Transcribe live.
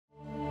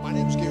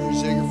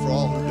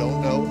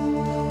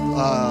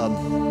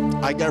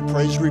I got a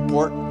praise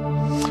report,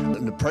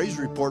 and the praise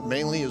report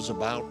mainly is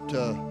about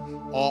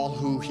all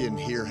who in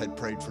here had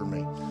prayed for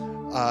me.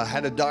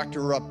 Had a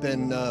doctor up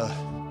in,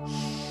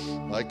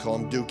 I call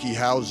him Dookie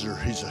Howser.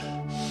 He's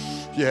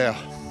a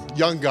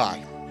young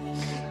guy.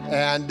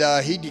 And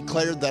he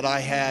declared that I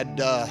had,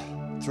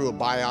 through a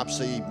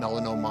biopsy,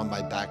 melanoma on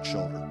my back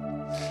shoulder.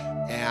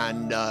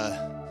 And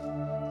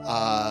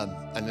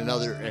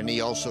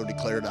he also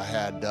declared I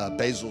had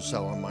basal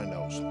cell on my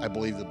nose. I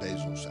believe the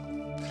basal cell.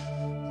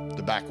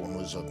 The back one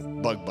was a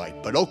bug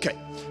bite, but okay.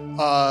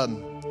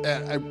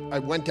 I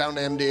went down to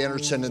MD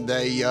Anderson and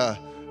they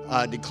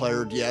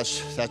declared,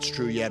 yes, that's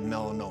true, you had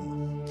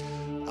melanoma.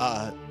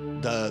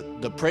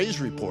 The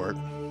praise report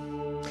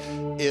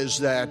is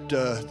that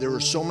there were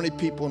so many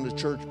people in the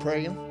church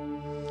praying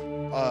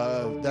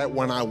that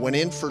when I went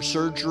in for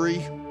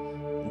surgery,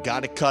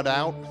 got it cut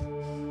out,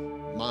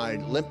 my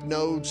lymph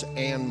nodes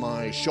and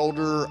my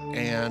shoulder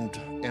and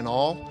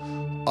all,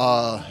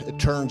 it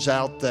turns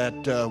out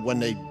that when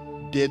they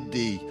did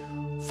the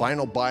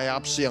final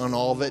biopsy on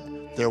all of it,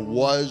 there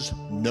was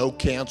no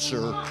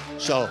cancer.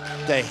 So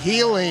the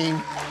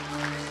healing,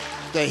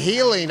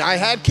 I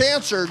had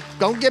cancer,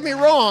 don't get me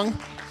wrong,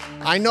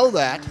 I know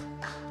that,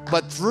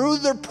 but through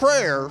the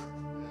prayer,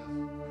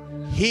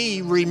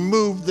 he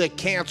removed the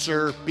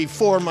cancer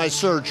before my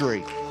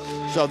surgery.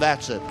 So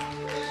that's it.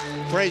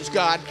 Praise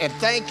God, and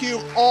thank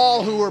you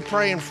all who were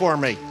praying for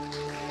me.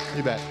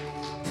 You bet.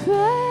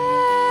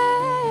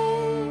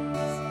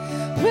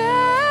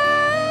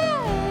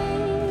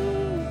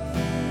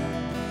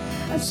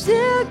 I've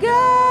still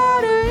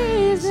got a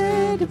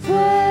reason to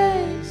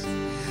praise,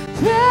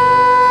 praise,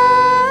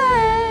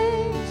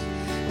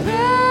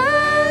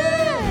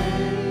 praise.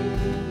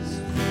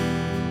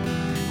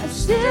 I've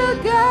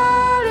still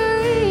got a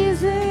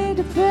reason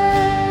to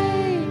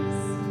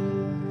praise.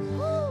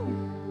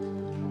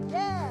 Woo.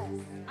 Yes.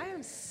 I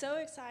am so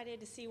excited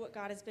to see what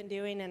God has been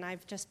doing, and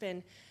I've just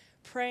been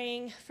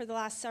praying for the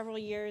last several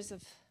years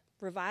of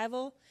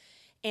revival.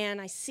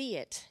 And I see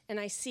it, and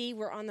I see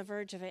we're on the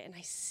verge of it, and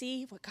I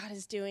see what God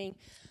is doing.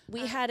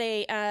 We had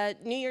a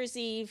New Year's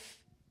Eve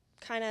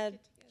kind of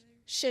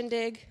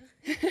shindig,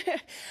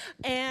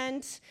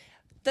 and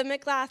the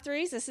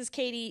McLathrys, this is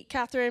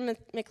Catherine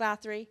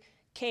McLathry,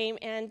 came,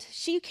 and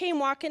she came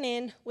walking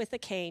in with a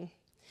cane.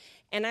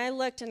 And I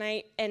looked, and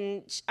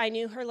I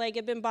knew her leg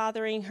had been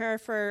bothering her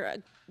for a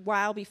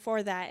while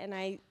before that, and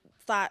I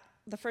thought,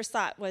 the first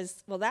thought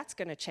was, well, that's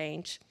going to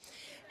change.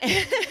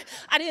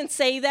 I didn't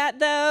say that,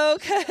 though,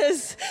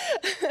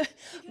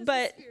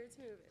 but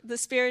the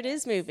Spirit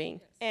is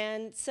moving.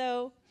 And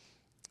so,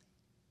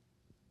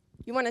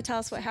 you want to tell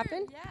us what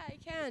happened? Yeah, I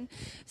can.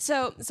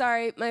 So,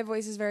 sorry, my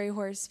voice is very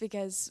hoarse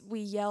because we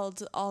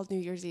yelled all New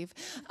Year's Eve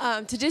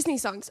to Disney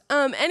songs.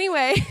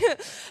 Anyway,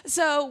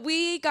 so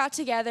we got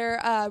together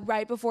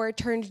right before it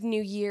turned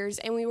New Year's,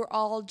 and we were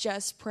all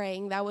just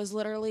praying. That was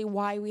literally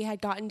why we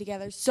had gotten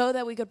together, so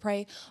that we could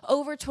pray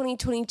over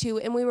 2022,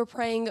 and we were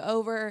praying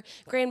over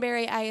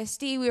Granbury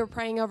ISD. We were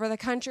praying over the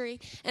country,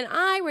 and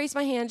I raised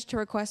my hand to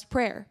request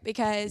prayer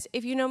because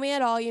if you know me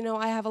at all, you know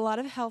I have a lot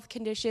of health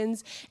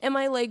conditions, and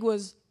my leg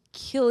was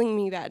killing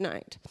me that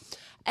night.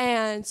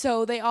 And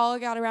so they all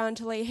got around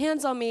to lay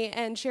hands on me,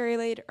 and Sherry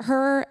laid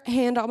her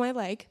hand on my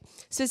leg,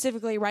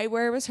 specifically right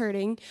where it was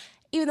hurting,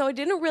 even though I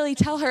didn't really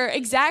tell her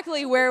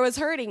exactly where it was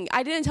hurting.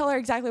 I didn't tell her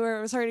exactly where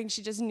it was hurting.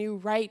 She just knew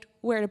right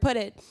where to put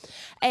it.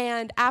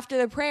 And after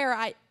the prayer,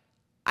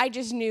 I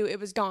just knew it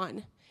was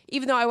gone.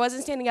 Even though I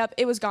wasn't standing up,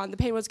 it was gone. The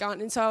pain was gone.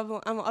 And so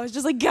I was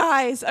just like,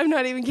 guys, I'm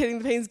not even kidding.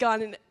 The pain's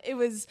gone. And it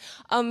was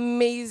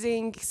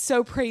amazing,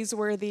 so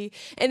praiseworthy.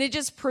 And it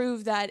just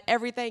proved that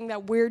everything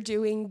that we're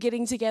doing,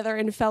 getting together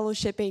and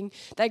fellowshipping,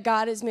 that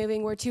God is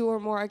moving where two or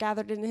more are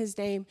gathered in his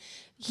name,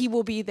 he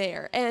will be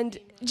there. And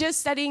just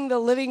studying the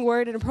living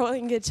word and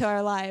applying it to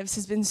our lives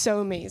has been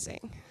so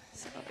amazing.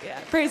 So, yeah,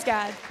 praise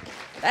God.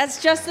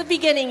 That's just the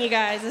beginning, you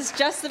guys. It's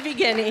just the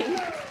beginning.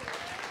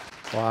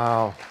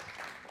 Wow.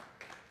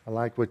 I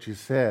like what you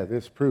said.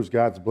 This proves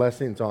God's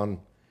blessings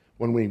on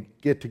when we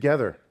get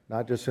together,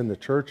 not just in the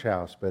church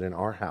house, but in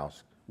our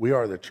house. We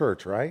are the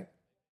church, right?